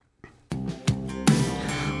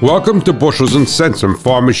Welcome to Bushels and Cents from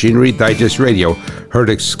Farm Machinery Digest Radio, heard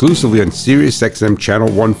exclusively on Sirius XM Channel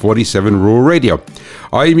 147 Rural Radio.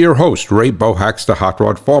 I am your host, Ray Bohax, the Hot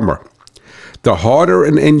Rod Farmer. The harder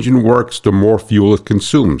an engine works, the more fuel it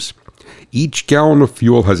consumes. Each gallon of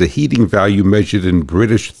fuel has a heating value measured in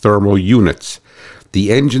British thermal units.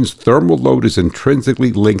 The engine's thermal load is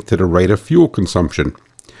intrinsically linked to the rate of fuel consumption.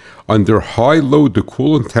 Under high load, the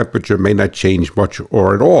coolant temperature may not change much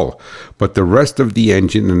or at all, but the rest of the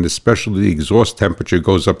engine and especially the exhaust temperature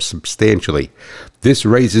goes up substantially. This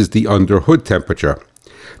raises the underhood temperature.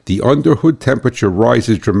 The underhood temperature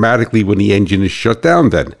rises dramatically when the engine is shut down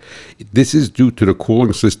then. This is due to the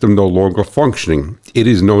cooling system no longer functioning. It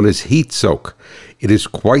is known as heat soak. It is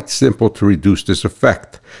quite simple to reduce this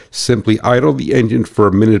effect. Simply idle the engine for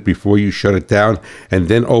a minute before you shut it down and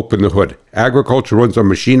then open the hood. Agriculture runs on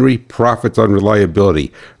machinery, profits on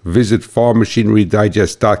reliability. Visit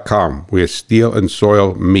farmmachinerydigest.com, where steel and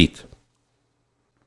soil meet.